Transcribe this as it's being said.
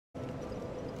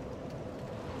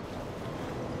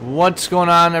What's going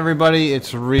on, everybody?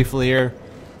 It's Reefly here,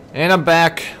 and I'm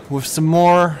back with some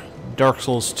more Dark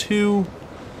Souls 2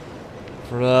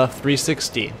 for the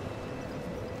 360.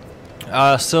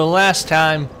 So last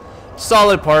time,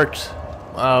 solid part,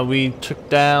 we took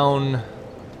down.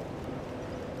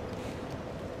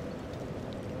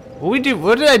 What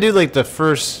did I do like the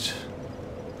first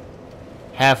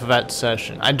half of that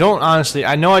session? I don't honestly.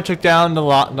 I know I took down the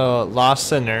Lost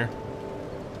Sinner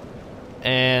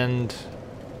and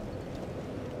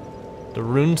the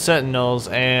Rune Sentinels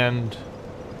and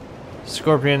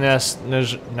Scorpioness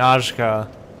Najka.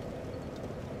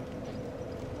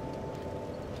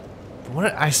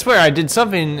 What? I swear I did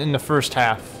something in the first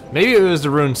half. Maybe it was the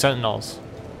Rune Sentinels.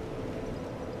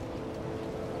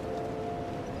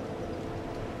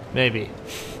 Maybe.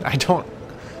 I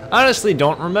honestly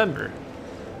don't remember.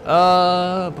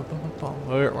 Where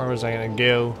was I gonna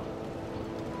go?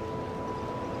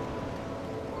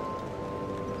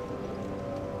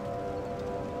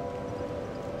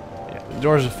 Yeah, the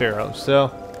Doors of Pharaoh. So,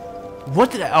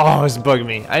 what did I? Oh, it's bugging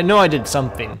me. I know I did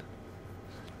something.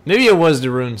 Maybe it was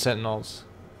the Rune Sentinels.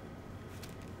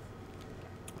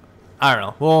 I don't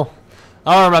know. Well,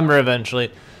 I'll remember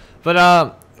eventually.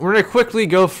 But we're gonna quickly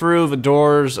go through the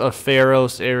Doors of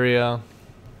Pharaoh's area.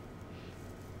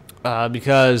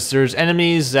 Because there's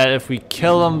enemies that if we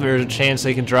kill them, there's a chance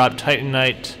they can drop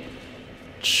Titanite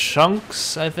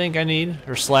chunks, I think I need.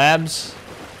 Or slabs.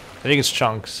 I think it's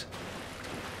chunks.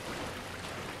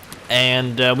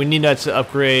 And we need that to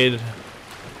upgrade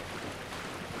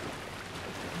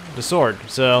the sword.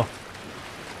 So,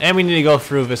 and we need to go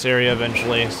through this area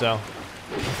eventually, so.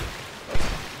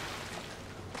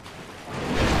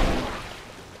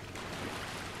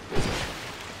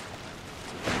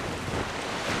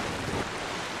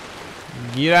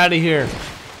 Get out of here.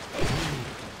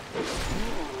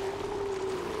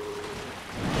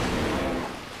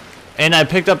 And I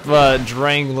picked up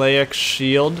Drangleic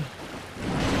shield,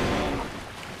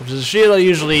 which is a shield I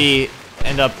usually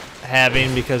end up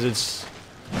having because it's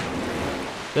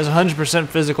there's 100%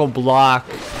 physical block,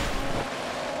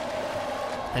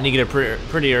 and you get it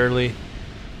pretty early.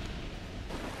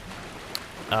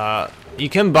 You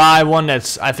can buy one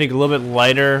that's I think a little bit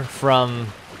lighter from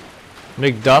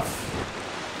McDuff.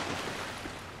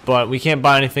 But we can't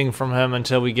buy anything from him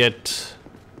until we get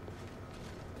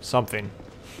something.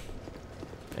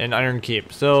 An Iron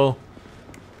Keep. So,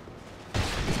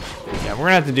 yeah, we're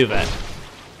gonna have to do that.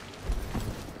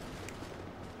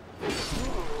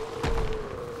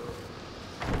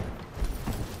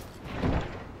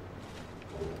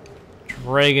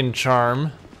 Dragon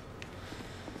Charm.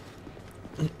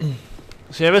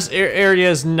 So yeah, this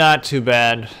area is not too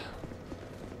bad.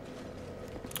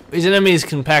 These enemies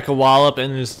can pack a wallop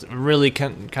in these really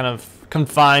kind of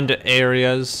confined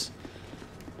areas,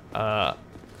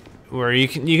 where you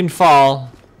can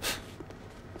fall,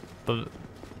 but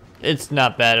it's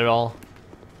not bad at all.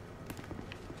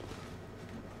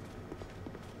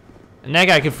 And that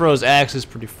guy can throw his axes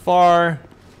pretty far,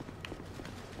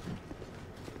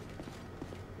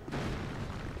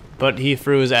 but he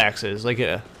threw his axes like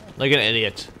an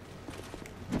idiot.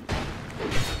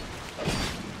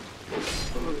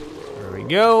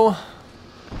 Go. I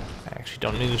actually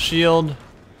don't need a shield.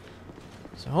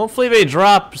 So hopefully they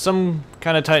drop some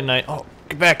kind of Titanite. Oh,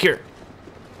 get back here.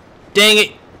 Dang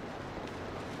it.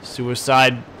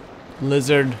 Suicide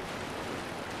lizard.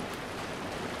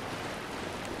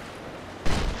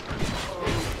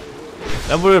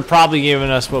 That would have probably given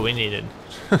us what we needed.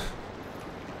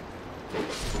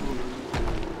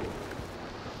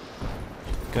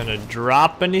 Gonna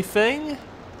drop anything?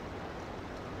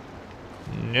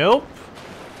 Nope.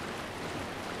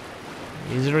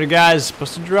 These are the guys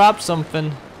supposed to drop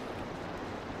something.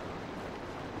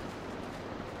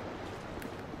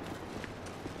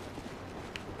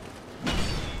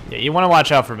 Yeah, you want to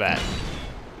watch out for that.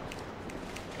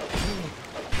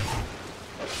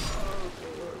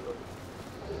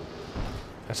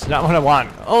 That's not what I want.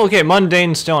 Oh, okay,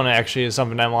 Mundane Stone actually is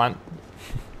something I want.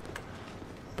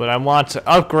 But I want to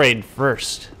upgrade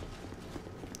first.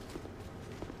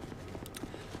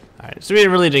 Alright, so we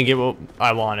really didn't get what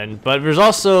I wanted, but there's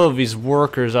also these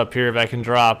workers up here that I can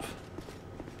drop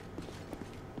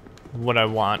what I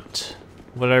want.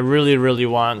 What I really, really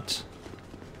want.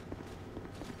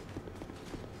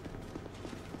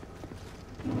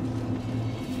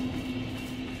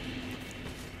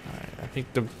 Alright, I think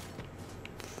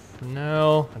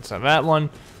no, that's not that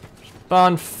one. There's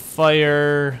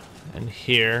bonfire in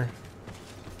here.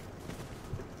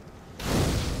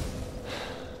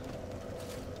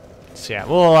 So yeah,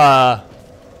 we'll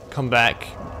come back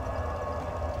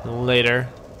later.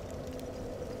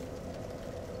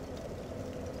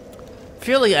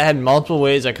 feel like I had multiple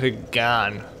ways I could have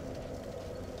gone.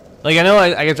 Like, I know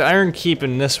I get to Iron Keep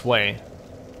in this way.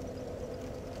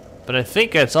 But I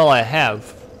think that's all I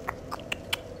have.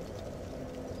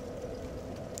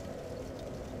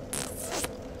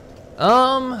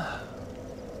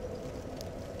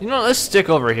 You know, let's stick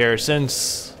over here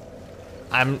since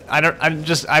I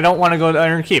don't want to go to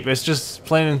Iron Keep. It's just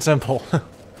plain and simple.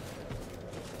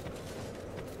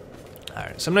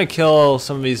 Alright, so I'm gonna kill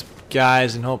some of these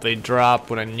guys and hope they drop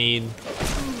what I need.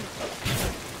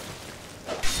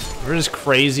 We're just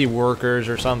crazy workers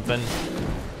or something.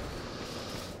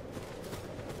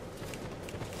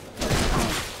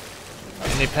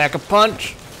 And they pack a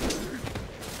punch.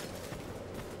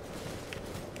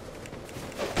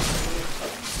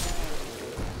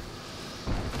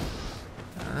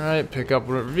 Alright, pick up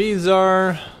what these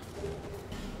are.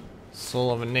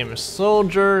 Soul of a nameless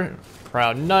soldier.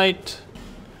 Proud knight.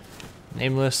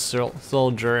 Nameless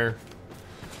soldier.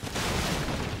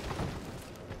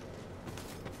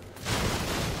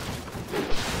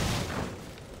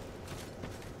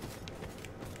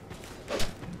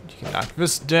 You can knock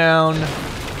this down.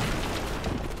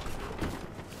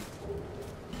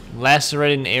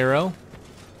 Lacerating arrow.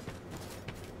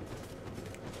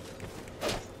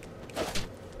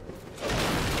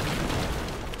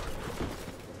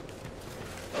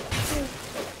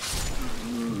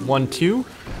 One, two.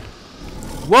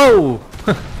 Whoa!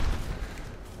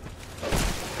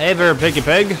 Hey there, Piggy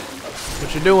Pig.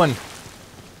 What you doing?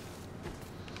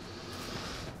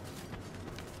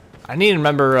 I need to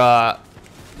remember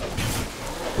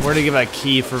where to give a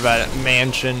key for that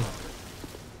mansion.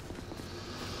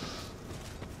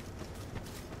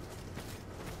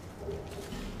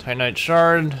 Titanite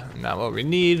shard, not what we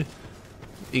need,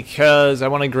 because I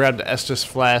want to grab the Estus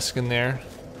flask in there.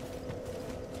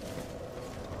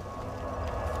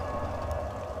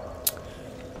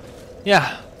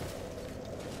 Yeah,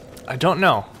 I don't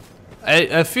know.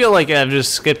 I feel like I've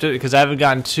just skipped it because I haven't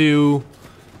gotten too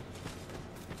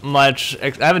much.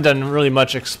 I haven't done really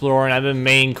much exploring. I've been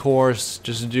main course,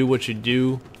 just do what you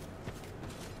do.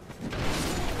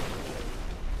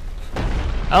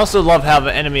 I also love how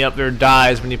the enemy up there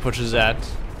dies when he pushes that.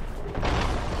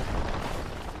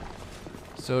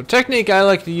 So technique I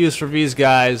like to use for these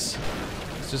guys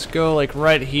is just go like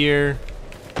right here,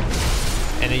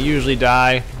 and they usually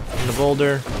die from the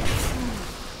boulder.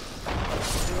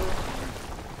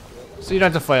 So you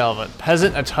don't have to fight all of it.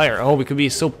 Peasant attire. Oh, we could be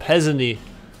so peasanty.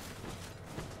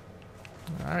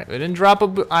 Alright, they didn't drop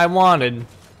what I wanted.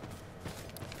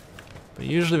 But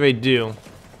usually they do.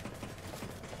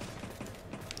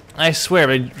 I swear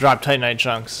they drop Titanite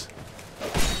chunks.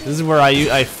 This is where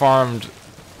I farmed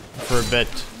for a bit.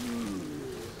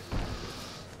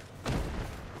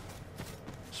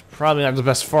 It's probably not the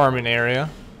best farming area.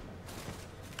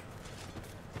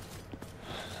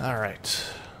 Alright.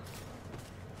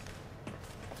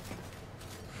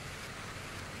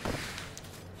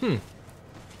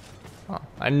 Oh,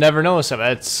 I never noticed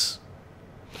that.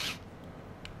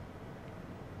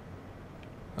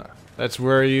 That's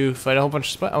where you fight a whole bunch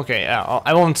of spiders. Okay, yeah,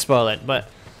 I won't spoil it, but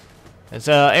it's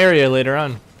an area later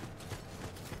on.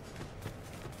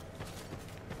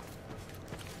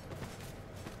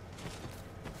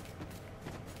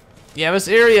 Yeah, this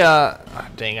area, oh,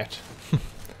 dang it,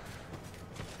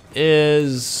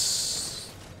 is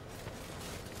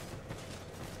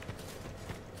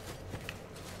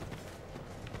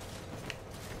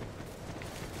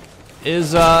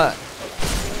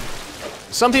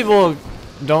some people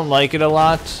don't like it a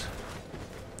lot.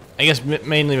 I guess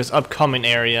mainly this upcoming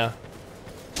area,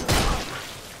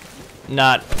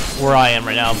 not where I am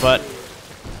right now, but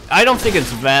I don't think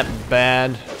it's that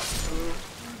bad.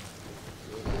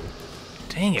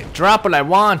 Dang it, drop what I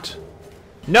want.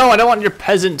 No, I don't want your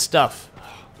peasant stuff.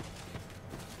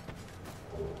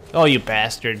 Oh, you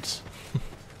bastards.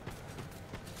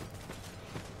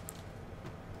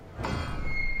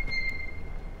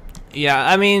 Yeah,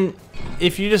 I mean,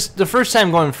 if you just, the first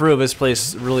time going through this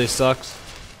place really sucks.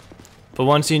 But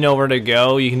once you know where to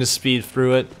go, you can just speed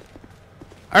through it.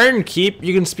 Iron Keep,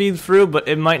 you can speed through, but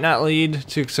it might not lead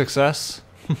to success.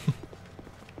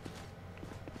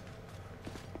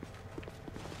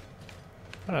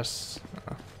 There's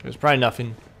probably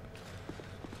nothing.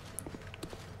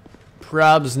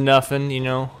 Prob's nothing, you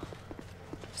know.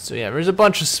 So yeah, there's a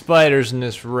bunch of spiders in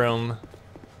this room.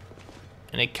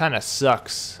 And it kind of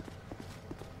sucks.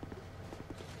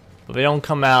 But they don't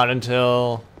come out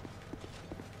until...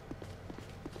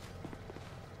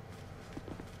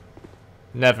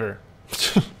 never.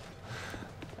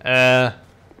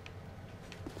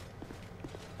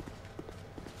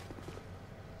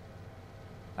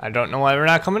 I don't know why they're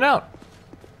not coming out.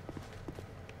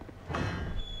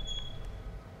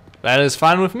 That is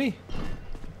fine with me.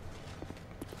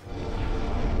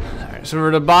 Alright, so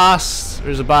we're the boss.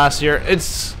 There's a boss here.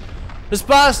 This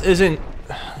boss isn't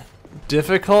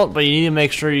difficult, but you need to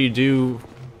make sure you do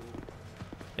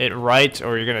it right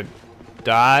or you're gonna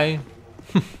die.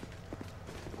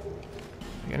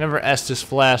 I never Estus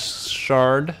Flash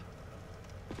Shard. I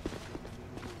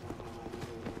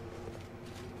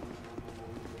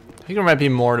think there might be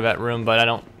more to that room, but I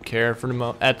don't care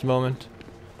for at the moment.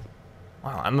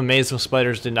 Wow, I'm amazed those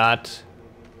spiders did not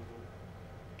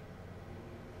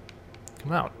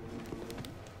come out.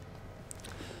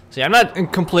 See, I'm not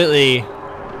completely...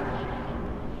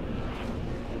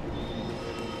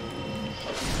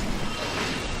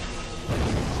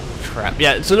 Crap.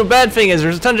 Yeah, so the bad thing is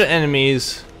there's a ton of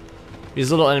enemies. These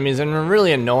little enemies, and they're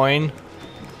really annoying.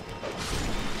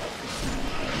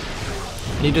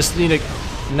 You just need to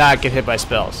not get hit by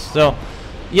spells. So,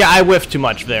 yeah, I whiffed too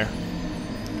much there.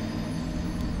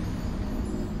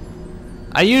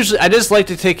 I just like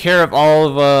to take care of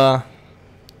all of,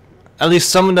 at least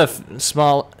some of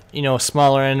the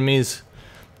smaller enemies.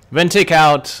 Then take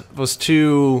out those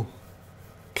 2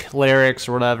 clerics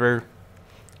or whatever,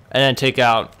 and then take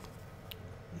out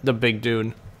the big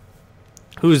dude.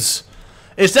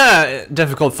 It's not a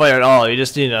difficult fight at all. You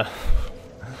just need to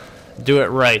do it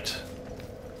right,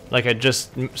 like I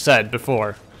just said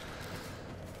before.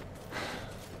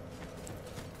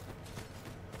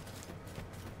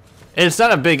 It's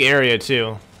not a big area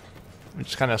too,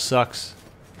 which kind of sucks.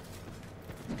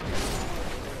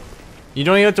 You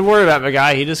don't even have to worry about the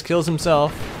guy, he just kills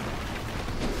himself.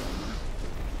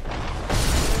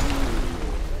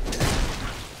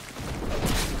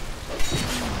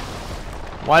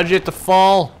 Why did you have to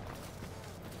fall?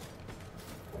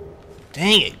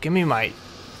 Dang it, give me my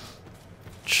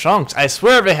chunks. I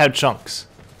swear they had chunks.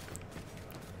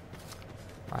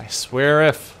 I swear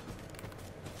if.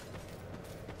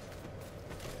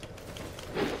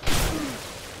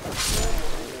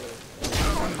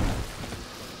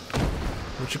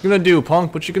 What you gonna do,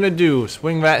 punk? What you gonna do?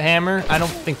 Swing that hammer? I don't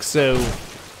think so.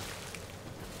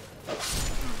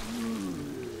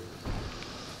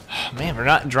 Man, we're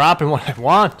not dropping what I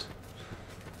want.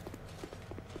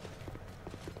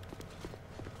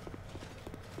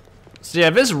 So yeah,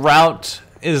 this route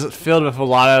is filled with a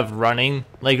lot of running.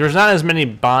 Like, there's not as many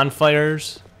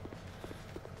bonfires.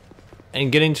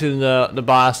 And getting to the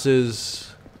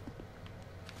bosses...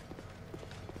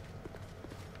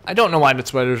 I don't know why the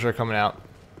spiders are coming out.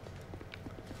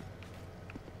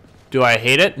 Do I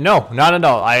hate it? No, not at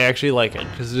all. I actually like it,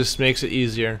 because it just makes it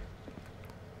easier.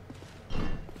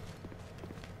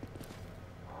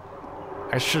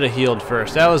 I should have healed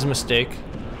first. That was a mistake.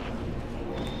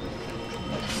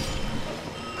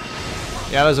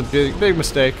 Yeah, that was a big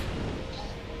mistake.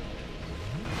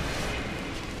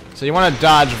 So you want to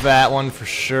dodge that one for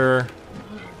sure.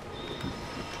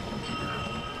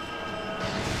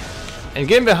 And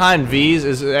getting behind these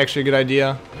is actually a good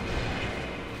idea,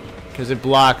 because it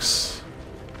blocks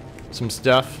some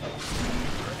stuff.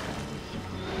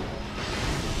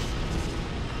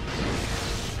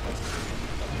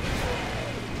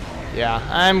 Yeah,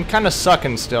 I'm kind of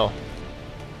sucking still.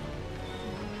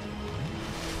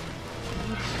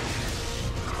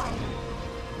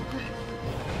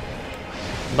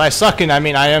 By sucking, I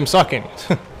mean I am sucking.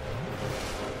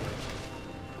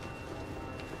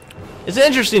 It's an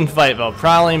interesting fight though,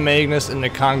 Prowling Magnus and the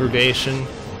Congregation.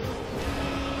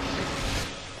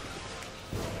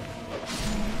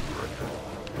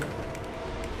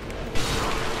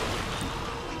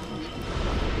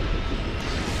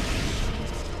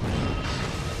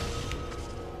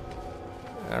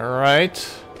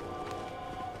 Alright.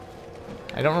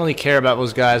 I don't really care about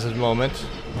those guys at the moment.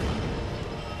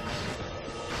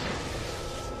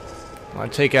 I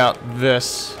want to take out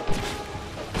this.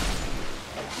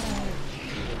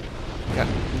 Got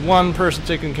one person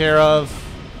taken care of.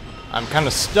 I'm kind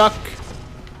of stuck.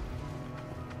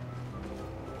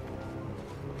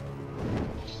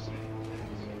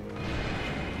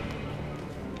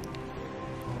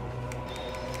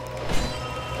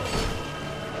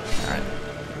 Alright.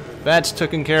 That's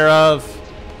taken care of.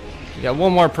 We got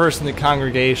one more person in the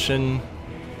Congregation.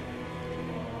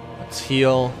 Let's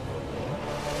heal.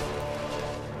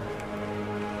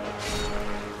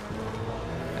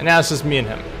 And now it's just me and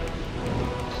him.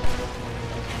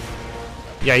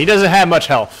 Yeah, he doesn't have much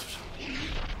health.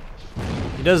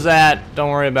 He does that, don't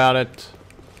worry about it.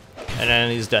 And then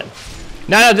he's dead.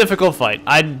 Not a difficult fight.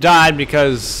 I died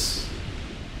because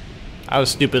I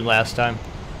was stupid last time.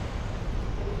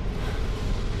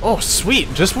 Oh,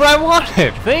 sweet. Just what I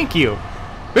wanted. Thank you.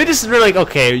 We just were like,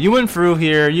 okay, you went through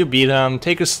here, you beat him,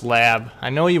 take a slab. I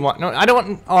know you want. No, I don't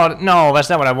want. Oh no, that's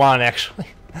not what I want actually.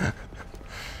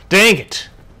 Dang it!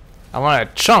 I want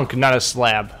a chunk, not a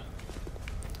slab.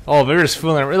 Oh, they're just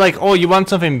fooling. We're like, oh, you want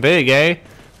something big, eh?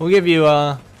 We'll give you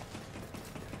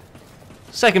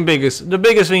second biggest, the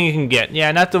biggest thing you can get.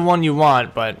 Yeah, not the one you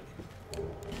want, but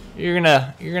you're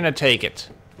gonna take it.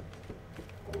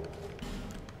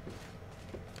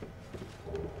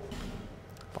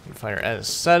 Bonfire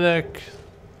aesthetic.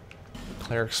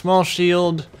 Cleric small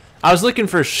shield. I was looking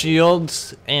for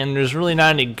shields, and there's really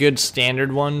not any good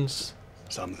standard ones.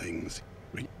 Some things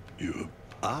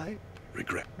I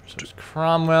regret. There's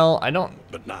Cromwell. I don't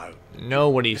But now, know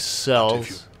what he if you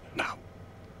sells. now,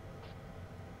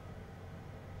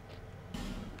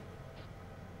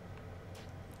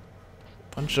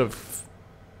 Bunch of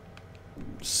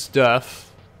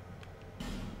stuff.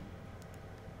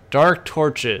 Dark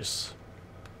torches.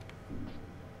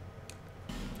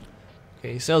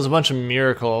 Okay, he sells a bunch of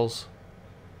miracles.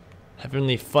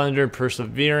 Heavenly thunder,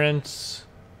 perseverance.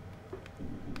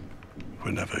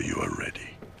 whenever you are ready.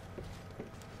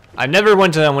 I never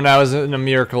went to them when I was in a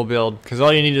miracle build, because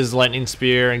all you need is lightning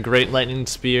spear and great lightning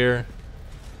spear,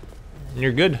 and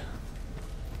you're good.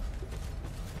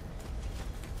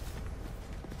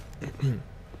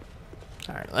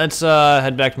 Alright, let's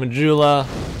head back to Majula.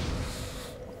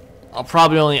 I'll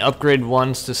probably only upgrade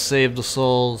once to save the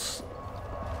souls.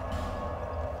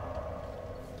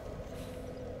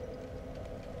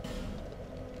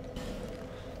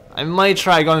 I might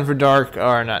try going for dark,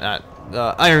 or not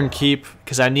Iron Keep,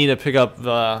 because I need to pick up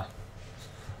the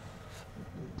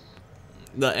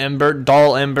Ember,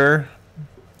 Dull Ember.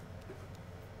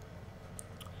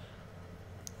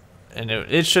 And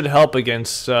it should help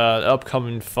against the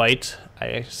upcoming fight,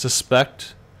 I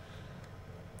suspect.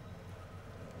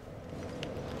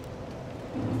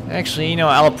 Actually, you know,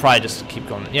 I'll probably just keep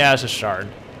going. Yeah, it's a shard.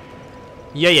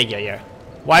 Yeah.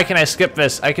 Why can I skip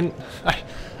this? I can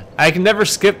never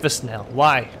skip this now.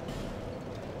 Why?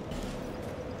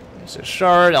 It's a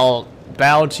shard. I'll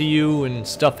bow to you and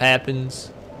stuff happens.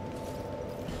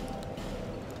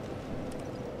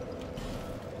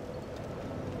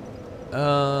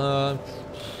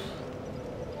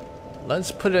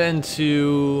 Let's put it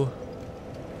into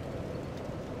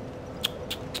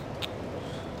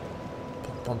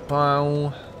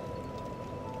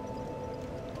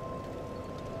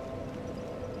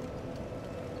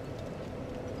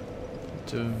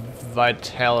to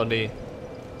vitality.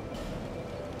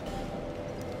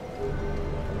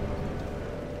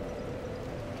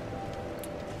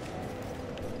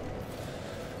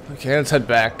 Okay, let's head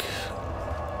back.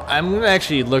 I'm gonna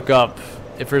actually look up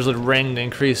if there's a ring to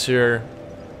increase your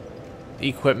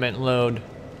equipment load.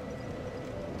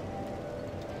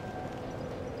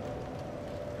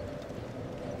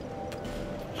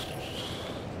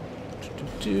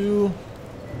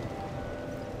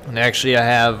 And actually, I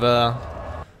have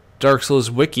Dark Souls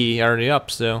Wiki already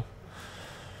up, so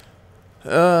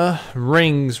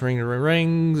rings.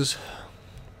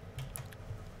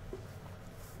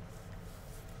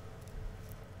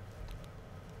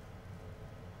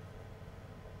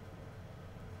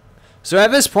 So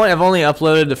at this point, I've only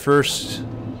uploaded the first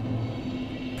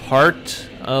part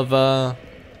of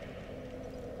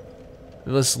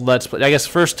this Let's Play. I guess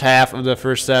first half of the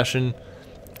first session.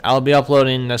 I'll be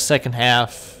uploading the second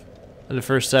half of the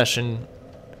first session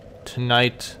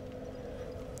tonight.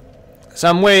 So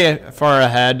I'm way far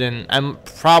ahead, and I'm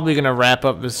probably gonna wrap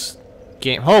up this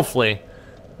game, hopefully,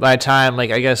 by the time,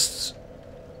 like, I guess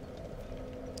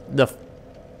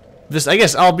I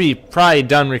guess I'll be probably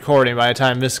done recording by the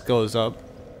time this goes up.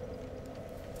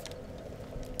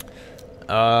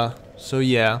 So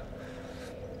yeah.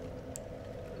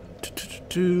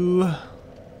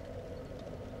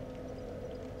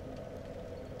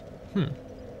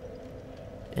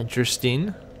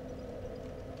 Interesting.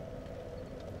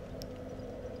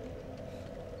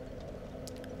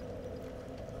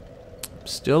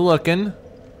 Still looking.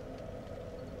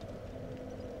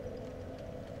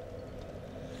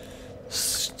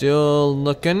 Still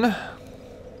looking.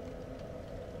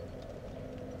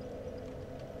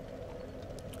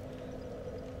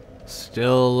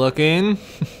 Still looking.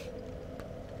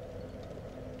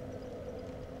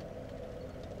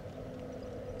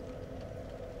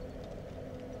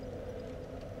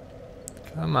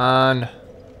 Come on.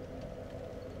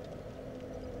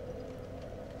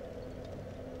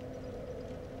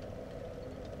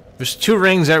 There's 2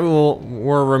 rings that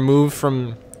were removed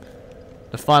from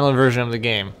the final version of the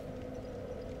game.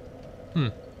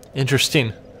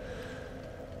 Interesting.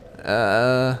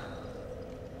 I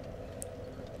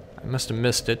must have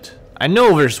missed it. I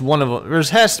know there's one of them. There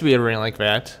has to be a ring like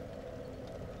that.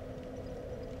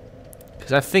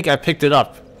 Because I think I picked it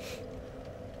up.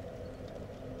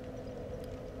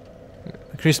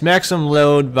 Increase maximum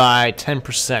load by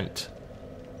 10%.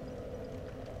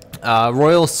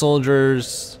 Royal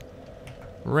Soldier's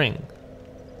ring.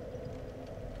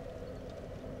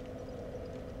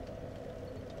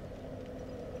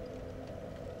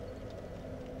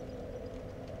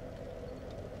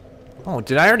 Oh,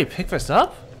 did I already pick this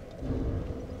up?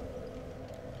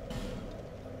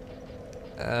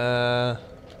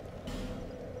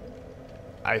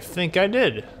 I think I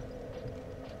did.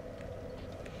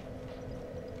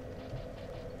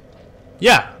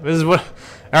 Yeah, this is what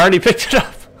I already picked it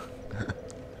up.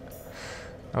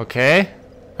 Okay.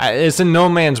 It's in No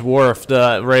Man's Wharf,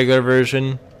 the regular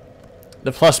version.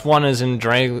 The +1 is in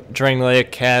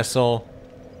Drangleic Castle.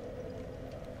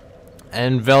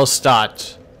 And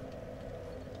Velstadt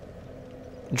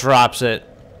drops it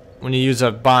when you use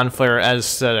a bonfire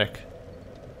aesthetic.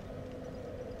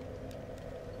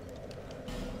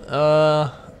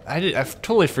 I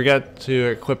totally forgot to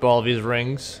equip all of these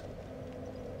rings.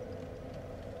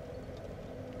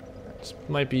 This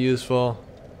might be useful.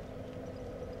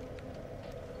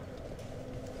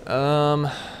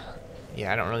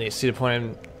 Yeah, I don't really see the point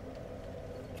in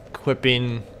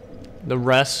equipping the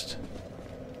rest.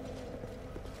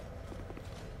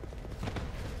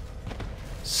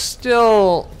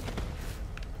 Still,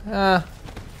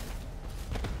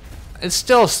 it's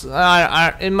still,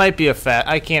 it might be a fat.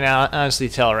 I can't honestly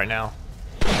tell right now.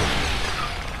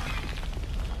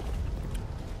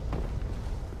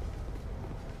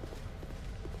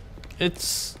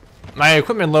 It's, my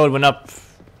equipment load went up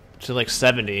to like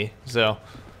 70, so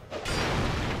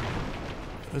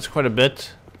that's quite a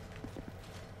bit.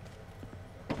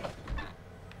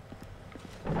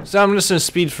 So I'm just gonna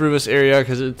speed through this area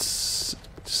because it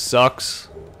sucks.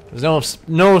 There's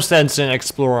no sense in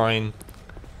exploring.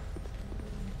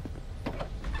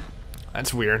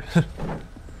 That's weird.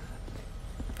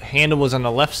 The handle was on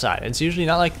the left side. It's usually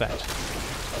not like that.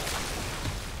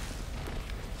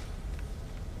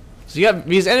 So you got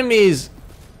these enemies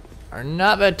are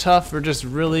not that tough. They're just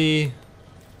really.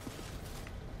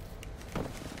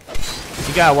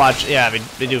 You gotta watch. Yeah,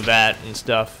 they do that and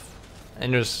stuff.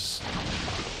 And there's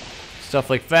stuff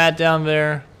like that down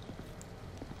there.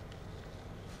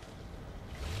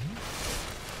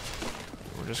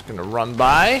 We're just gonna run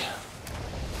by.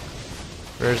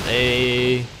 There's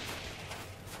a...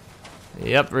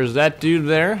 Yep, there's that dude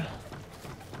there.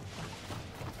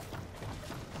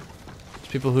 There's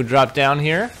people who drop down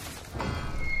here.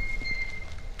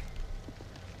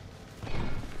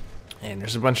 And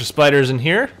there's a bunch of spiders in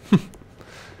here.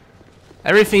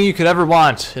 Everything you could ever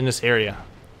want in this area.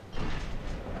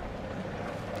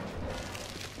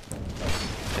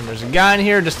 And there's a guy in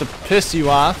here just to piss you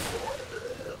off.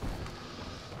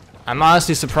 I'm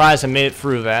honestly surprised I made it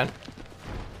through that.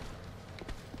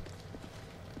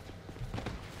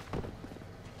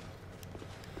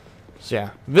 So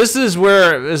yeah, this is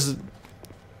where this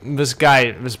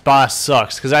boss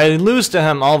sucks, because I lose to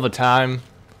him all the time,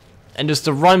 and just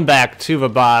to run back to the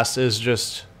boss is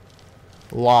just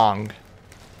long.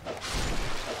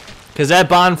 Because that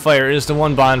bonfire is the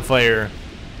one bonfire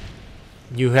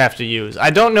you have to use. I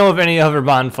don't know of any other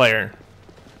bonfire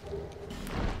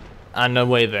on the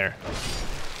way there.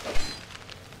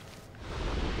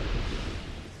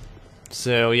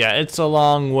 So yeah, it's a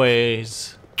long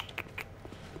ways.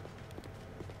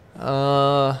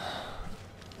 Yeah,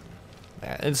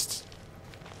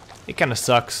 it kind of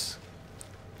sucks.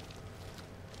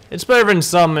 It's better than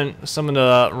some of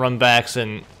the run backs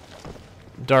in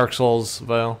Dark Souls,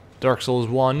 well, Dark Souls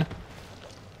 1.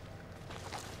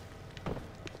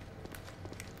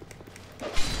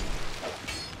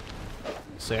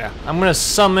 So yeah, I'm gonna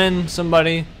summon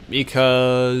somebody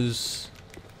because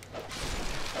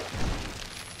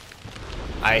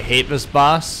I hate this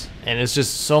boss, and it's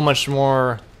just so much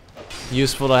more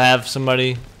useful to have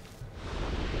somebody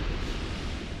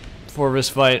for this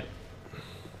fight.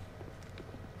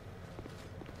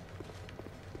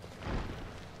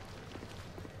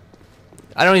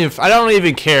 I don't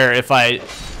even care if I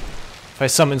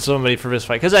summon somebody for this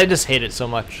fight, because I just hate it so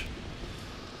much.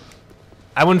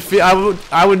 I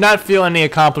would not feel any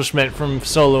accomplishment from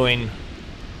soloing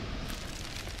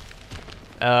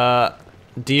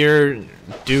Dear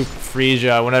Duke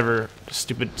Frisia, whatever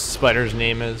stupid spider's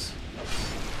name is.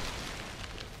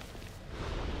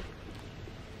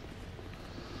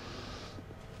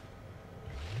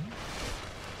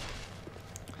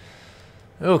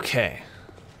 Okay.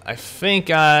 I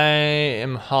think I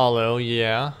am hollow,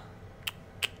 yeah.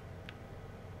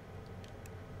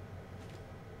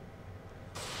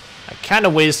 kind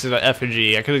of wasted an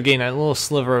effigy. I could have gained a little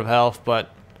sliver of health, but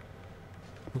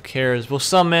who cares? We'll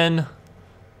summon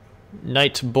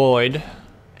Knight Boyd.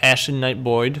 Ashen Knight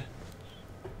Boyd.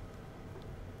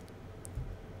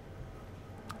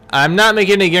 I'm not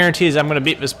making any guarantees I'm going to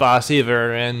beat this boss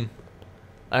either in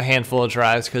a handful of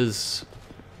tries, because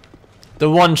the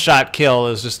one-shot kill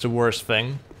is just the worst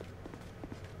thing.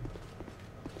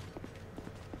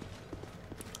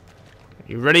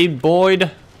 You ready,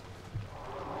 Boyd?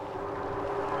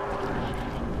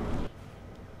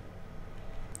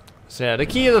 So yeah, the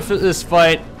key of this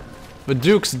fight, the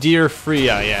Duke's Dear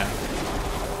Freya, yeah.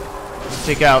 Let's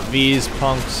take out these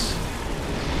punks.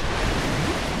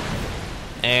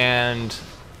 And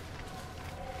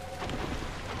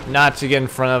not to get in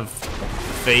front of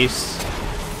face.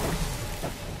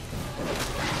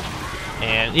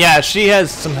 And yeah, she has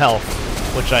some health,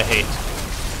 which I hate.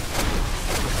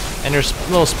 And there's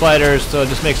little spiders, so it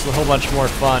just makes it a whole bunch more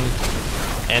fun.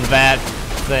 And that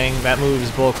thing, that move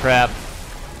is bullcrap.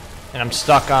 And I'm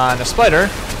stuck on a spider.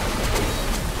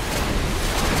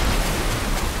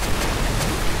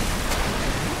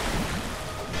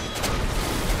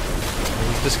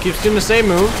 And just keeps doing the same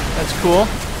move. That's cool.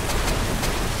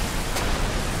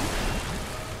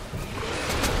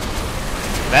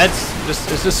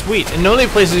 It's just sweet. And the only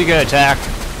places you can attack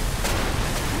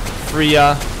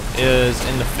Freya is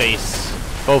in the face.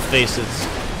 Both faces.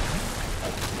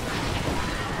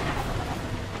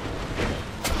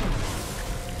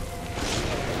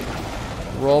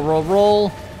 Roll, roll,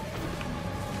 roll.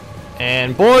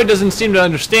 And Boyd doesn't seem to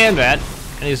understand that.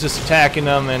 And he's just attacking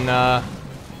them in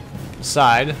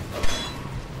side.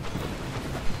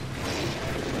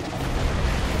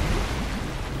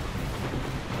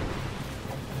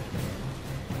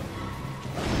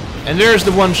 And there's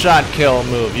the one-shot kill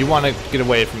move. You want to get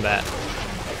away from that.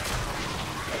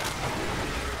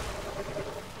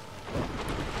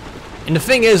 And the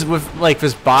thing is, with like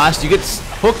this boss, you get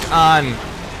hooked on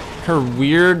her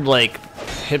weird like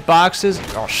hitboxes.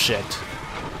 Oh shit.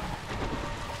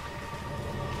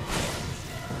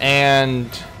 And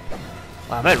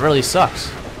wow, that really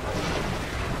sucks.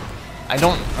 I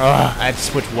had to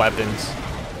switch weapons.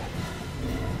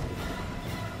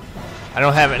 I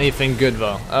don't have anything good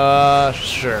though.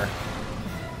 Sure.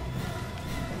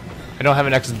 I don't have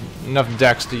enough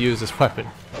dex to use this weapon.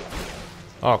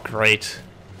 Oh, great.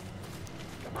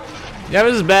 Yeah,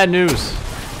 this is bad news.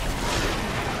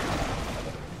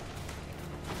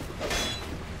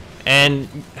 And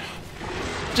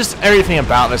just everything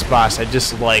about this boss I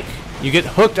dislike. You get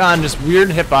hooked on just weird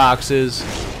hitboxes,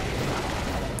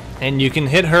 and you can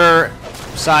hit her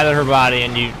side of her body,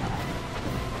 and you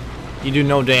do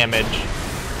no damage.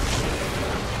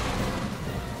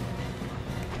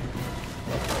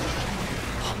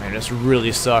 Oh man, this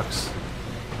really sucks.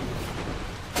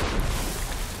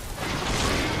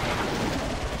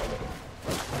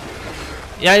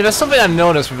 Yeah, that's something I've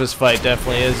noticed with this fight,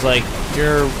 definitely, is like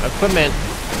your equipment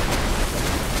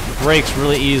breaks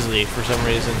really easily for some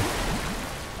reason.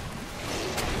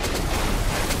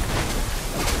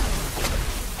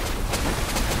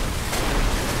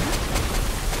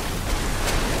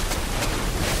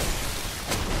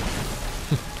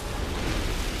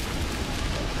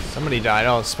 Somebody died.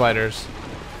 Oh, spiders.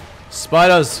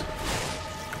 Spiders!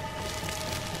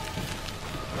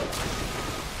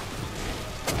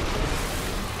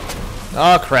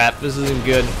 Oh crap, this isn't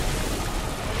good.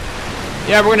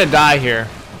 Yeah, we're gonna die here.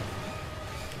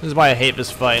 This is why I hate this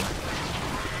fight.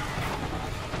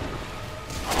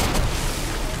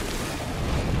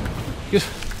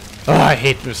 Oh, I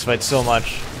hate this fight so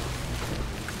much.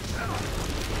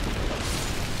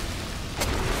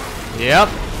 Yep.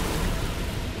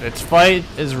 This fight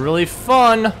is really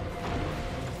fun.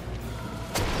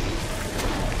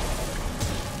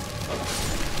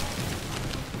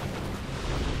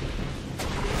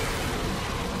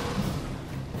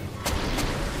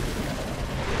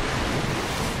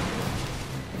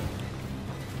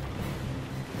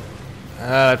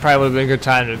 It probably would have been a good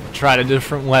time to try a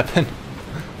different weapon.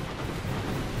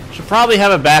 Should probably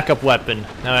have a backup weapon,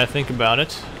 now that I think about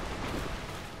it.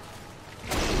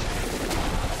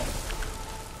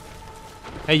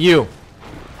 Hey, you.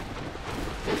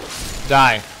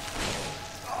 Die.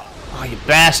 Oh, you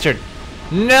bastard.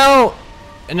 No!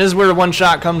 And this is where the one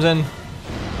shot comes in.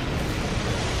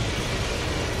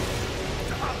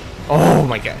 Oh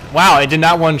my god. Wow, it did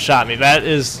not one shot me. That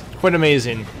is quite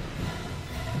amazing.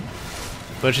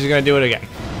 But she's gonna do it again.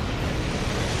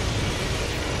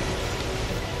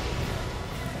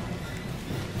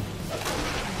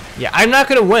 Yeah, I'm not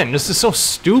gonna win. This is so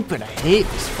stupid. I hate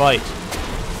this fight.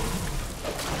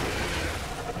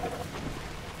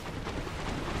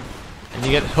 And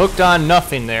you get hooked on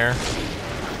nothing there.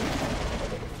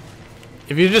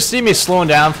 If you just see me slowing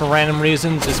down for random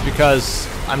reasons, it's because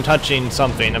I'm touching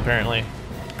something, apparently.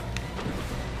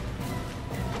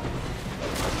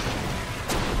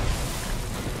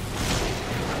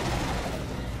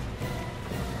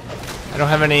 I don't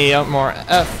have any more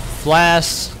F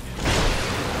flasks.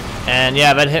 And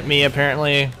yeah, that hit me,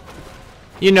 apparently.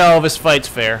 You know, this fight's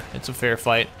fair. It's a fair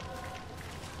fight.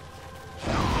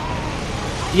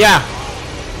 Yeah.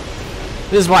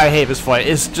 This is why I hate this fight.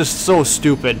 It's just so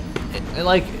stupid.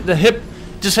 Like, the hip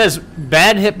just has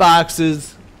bad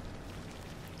hitboxes,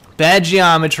 bad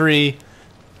geometry.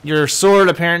 Your sword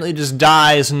apparently just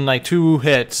dies in like 2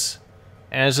 hits.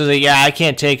 And it's just like, yeah, I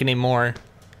can't take any more.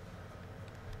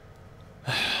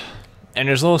 And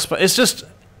there's little it's just,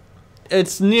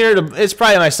 it's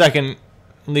probably my second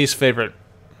least favorite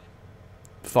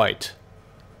fight.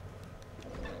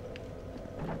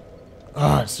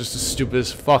 Oh, it's just the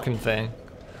stupidest fucking thing.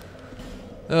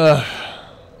 Ugh.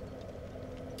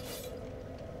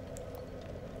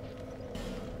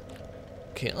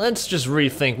 Okay, let's just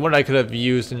rethink what I could have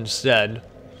used instead.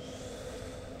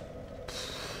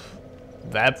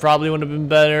 That probably would have been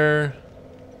better.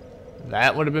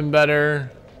 That would have been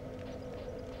better.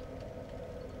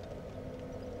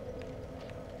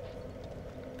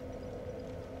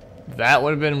 That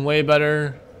would have been way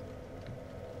better.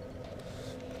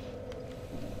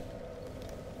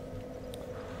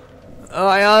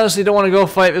 I honestly don't want to go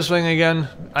fight this thing again.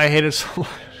 I hate it so much.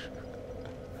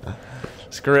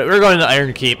 Screw it. We're going to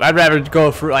Iron Keep. I'd rather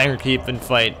go through Iron Keep than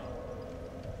fight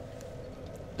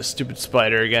the stupid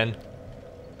spider again.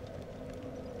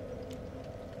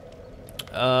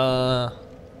 Oh,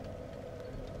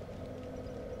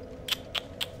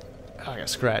 I got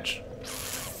scratched.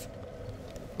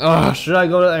 Oh, should I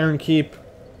go to Iron Keep?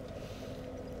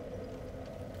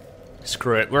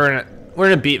 Screw it. We're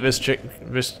gonna beat this chick.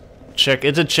 This chick.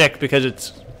 It's a chick because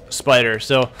it's a spider.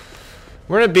 So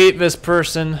we're gonna beat this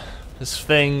person, this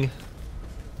thing.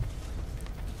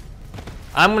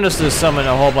 I'm gonna just summon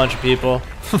a whole bunch of people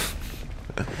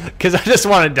because I just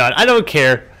want it done. I don't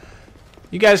care.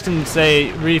 You guys can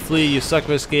say briefly you suck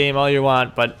this game all you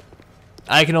want, but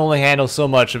I can only handle so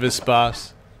much of this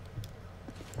boss.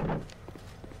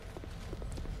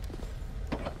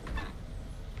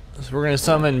 So we're gonna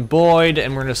summon Boyd,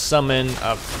 and we're gonna summon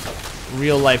a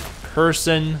real life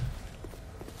person.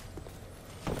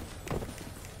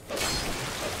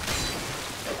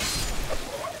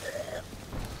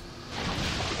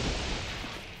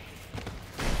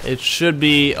 It should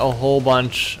be a whole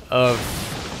bunch of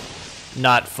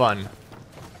not fun.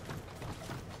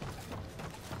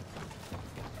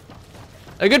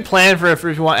 A good plan for if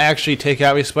you want to actually take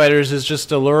out these spiders is just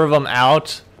to lure them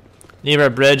out near a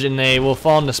bridge and they will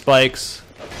fall into spikes.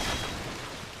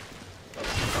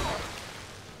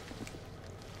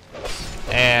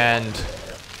 And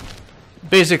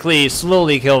basically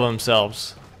slowly kill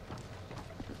themselves.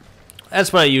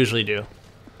 That's what I usually do.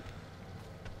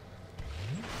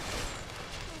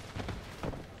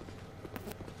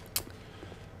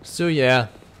 So yeah.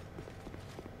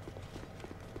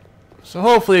 So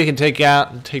hopefully we can take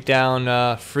down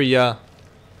Freya,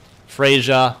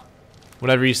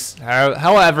 whatever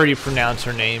however you pronounce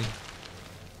her name,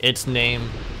 its name.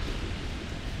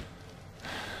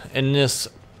 In this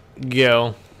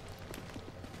go.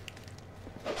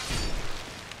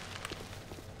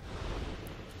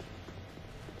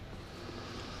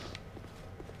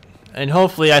 And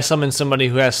hopefully I summon somebody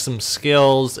who has some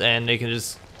skills and they can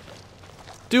just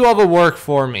do all the work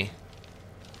for me.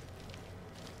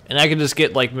 And I can just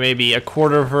get like maybe a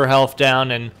quarter of her health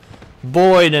down and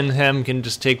Boyd and him can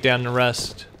just take down the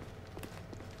rest.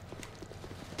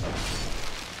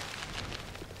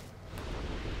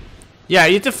 Yeah,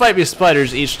 you have to fight these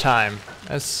spiders each time.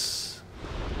 That's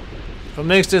what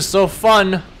makes this so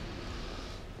fun.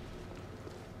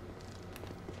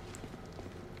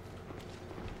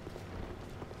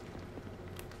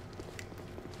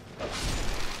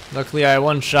 Luckily I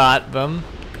one-shot them.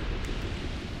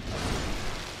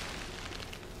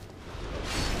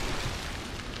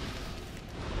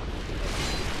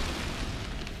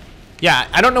 Yeah,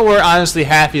 I don't know where honestly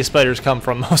half these spiders come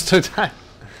from most of the time.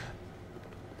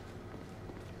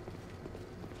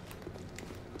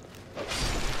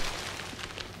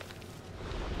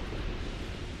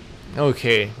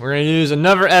 Okay, we're gonna use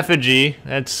another effigy.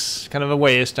 That's kind of a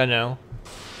waste, I know.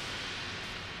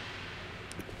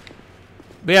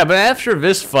 But yeah, but after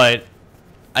this fight,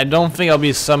 I don't think I'll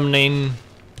be summoning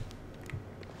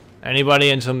anybody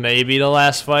until maybe the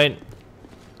last fight,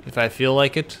 if I feel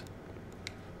like it.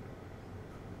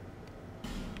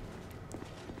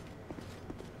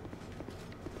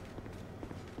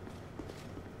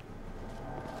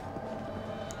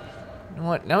 know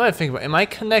what? Now that I think about it, am I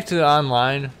connected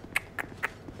online?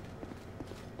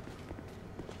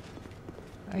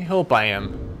 I hope I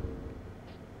am.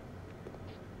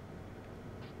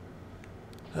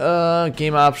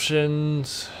 Game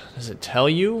options. Does it tell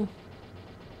you?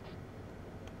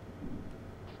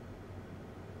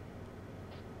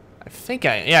 I think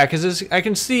yeah, because I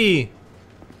can see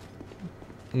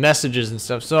messages and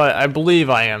stuff, so I believe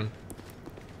I am.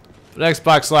 But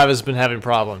Xbox Live has been having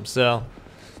problems, so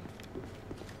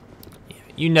yeah,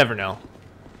 you never know.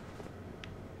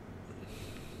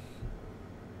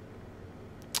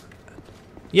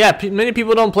 Yeah, many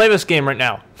people don't play this game right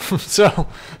now, so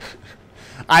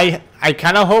I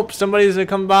kind of hope somebody's gonna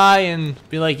come by and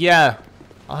be like, yeah,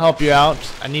 I'll help you out.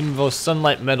 I need those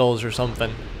sunlight medals or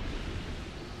something.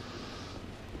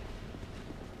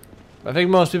 I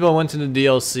think most people went to the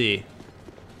DLC.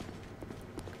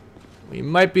 We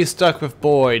might be stuck with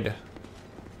Boyd.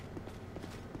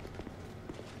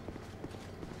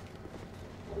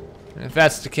 And if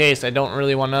that's the case, I don't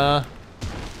really wanna...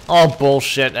 Oh,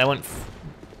 bullshit. I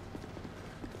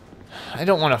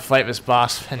don't want to fight this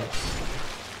boss.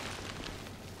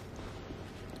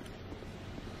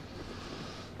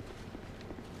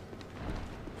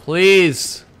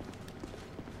 Please.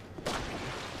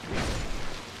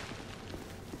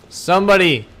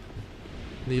 Somebody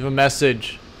leave a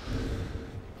message.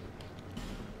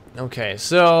 Okay,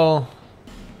 so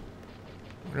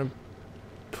we're gonna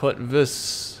put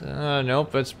this.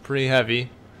 Nope, that's pretty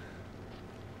heavy.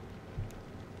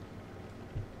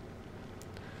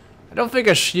 I don't think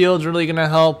a shield's really gonna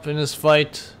help in this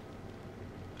fight,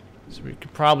 so we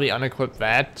could probably unequip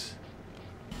that.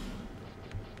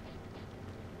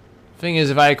 Thing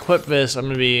is, if I equip this, I'm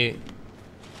gonna be,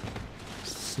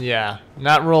 yeah,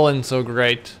 not rolling so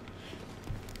great.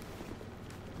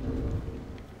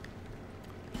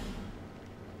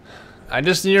 I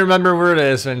just need to remember where it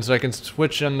is, and so I can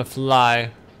switch on the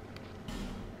fly.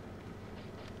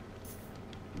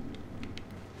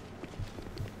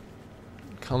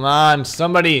 Come on,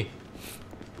 somebody.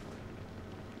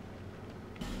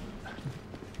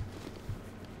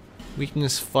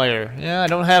 Weakness, fire. Yeah, I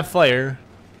don't have fire.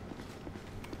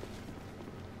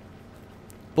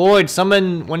 Boyd,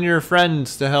 summon one of your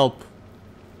friends to help.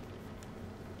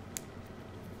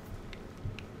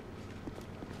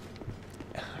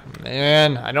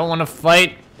 Man, I don't want to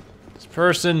fight this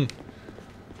person.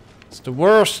 It's the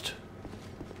worst.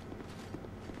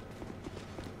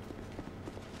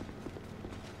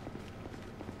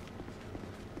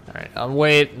 Alright, I'll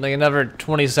wait like another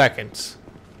 20 seconds.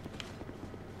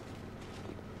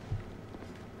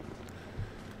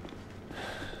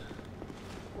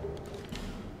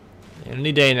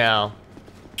 Any day now.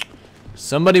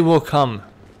 Somebody will come.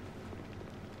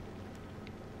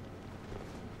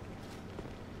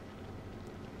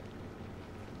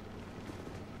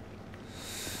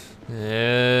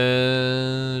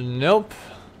 Nope.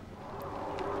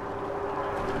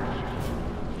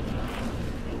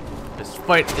 This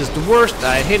fight is the worst.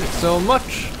 I hate it so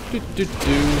much.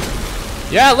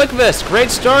 Yeah, look at this. Great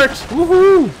start.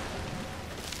 Woohoo!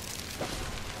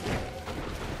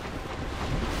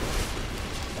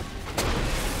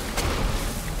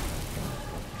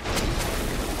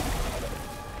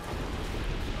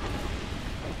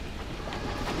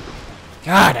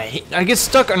 God, I get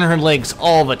stuck on her legs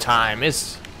all the time.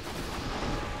 It's...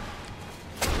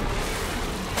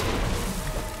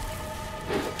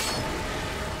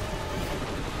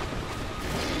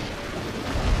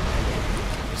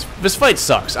 This fight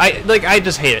sucks. I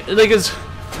just hate it. Like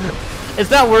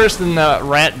it's not worse than the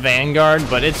Rat Vanguard,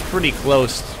 but it's pretty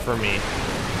close for me.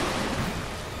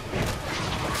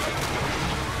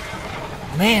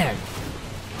 Man,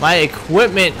 my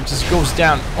equipment just goes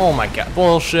down. Oh my god,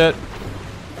 bullshit.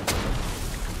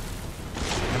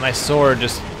 And my sword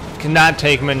just cannot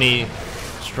take many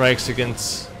strikes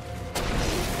against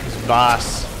this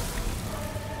boss.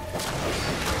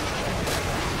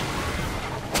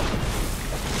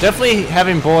 Definitely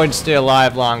having Boyd stay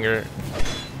alive longer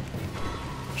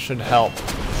should help.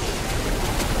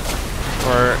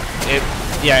 Or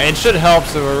it should help,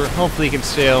 so hopefully he can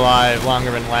stay alive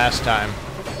longer than last time.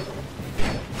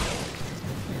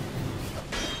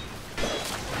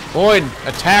 Boyd,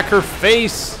 attack her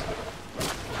face!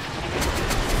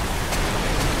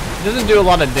 It doesn't do a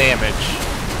lot of damage,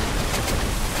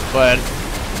 but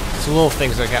it's the little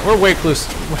things like that. We're way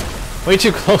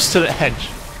too close to the edge.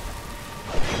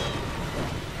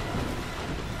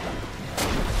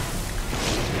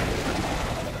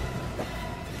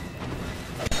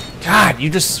 God, you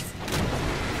just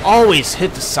always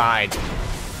hit the side.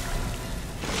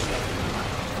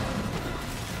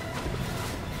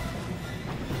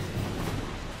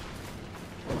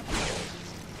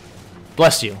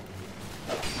 Bless you.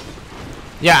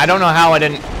 Yeah, I don't know how I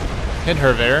didn't hit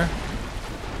her there.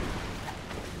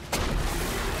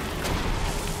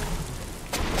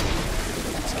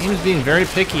 This game is being very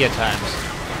picky at times.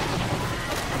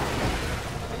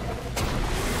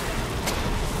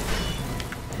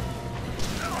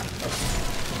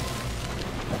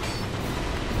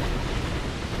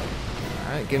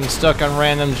 Alright, getting stuck on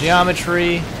random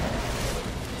geometry.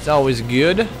 It's always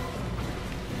good.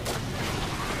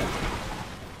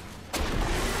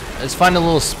 Let's find the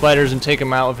little spiders and take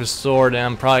them out with his sword, and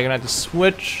I'm probably gonna have to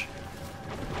switch.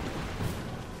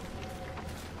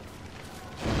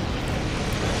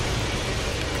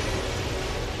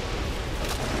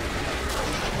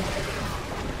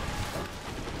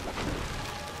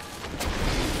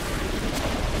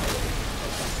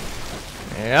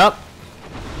 Yep.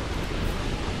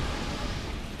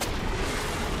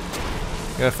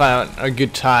 Gotta find a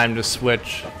good time to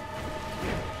switch.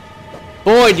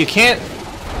 Boyd, you can't.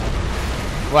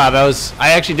 Wow, that was... I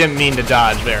actually didn't mean to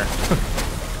dodge there.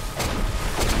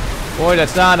 Boy,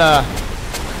 that's not a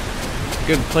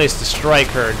good place to strike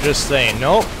her. Just saying.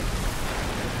 Nope.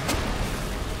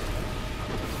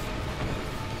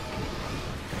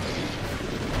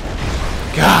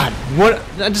 God, what?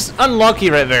 That's just unlucky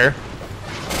right there.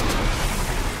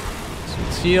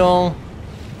 Let's heal.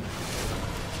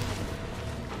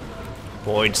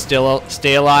 Boyd, still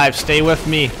stay alive. Stay with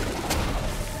me.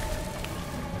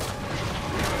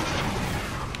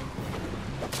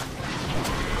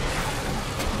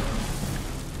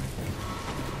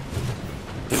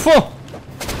 Whoa.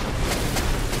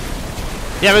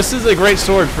 Yeah, this is a great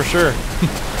sword for sure.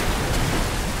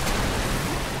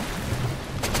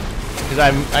 Because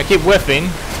I keep whiffing.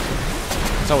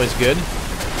 It's always good.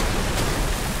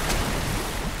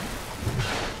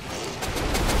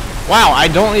 Wow, I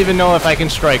don't even know if I can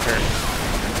strike her.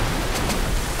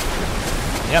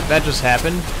 Yep, that just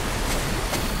happened.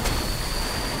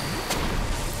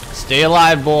 Stay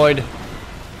alive, Boyd.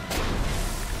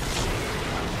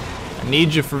 I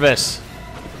need you for this.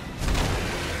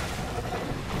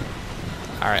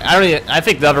 Alright, I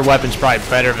think the other weapon's probably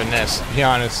better than this, to be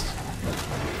honest.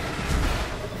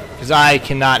 Because I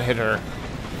cannot hit her.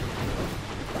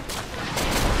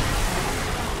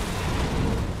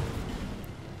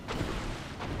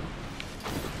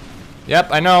 Yep,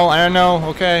 I know,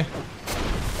 okay.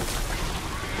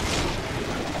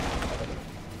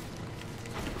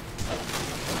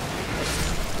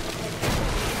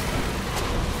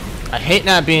 I hate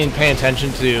not being paying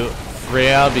attention to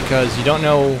Freya because you don't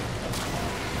know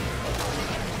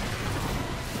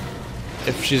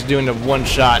if she's doing a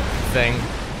one-shot thing.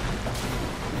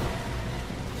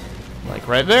 Like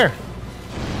right there.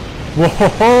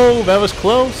 Whoa, that was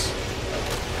close.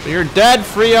 But you're dead,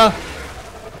 Freya.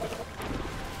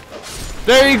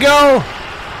 There you go.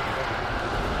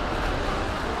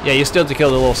 Yeah, you still have to kill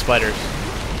the little spiders.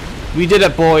 We did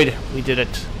it, Boyd. We did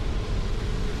it.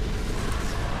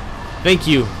 Thank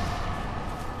you.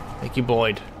 Thank you,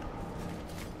 Boyd.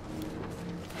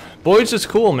 Boyd's just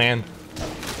cool, man.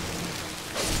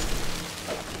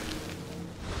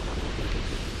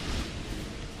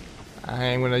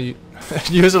 I'm gonna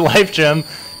use a life gem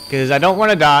because I don't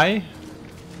want to die.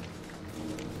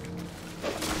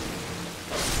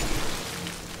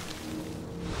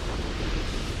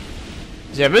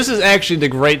 Yeah, this is actually the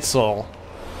Great Soul.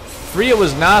 Freya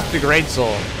was not the Great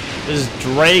Soul. This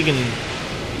dragon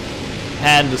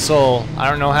had the soul. I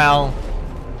don't know how.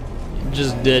 It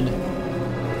just did.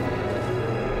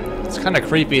 It's kind of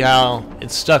creepy how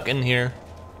it's stuck in here.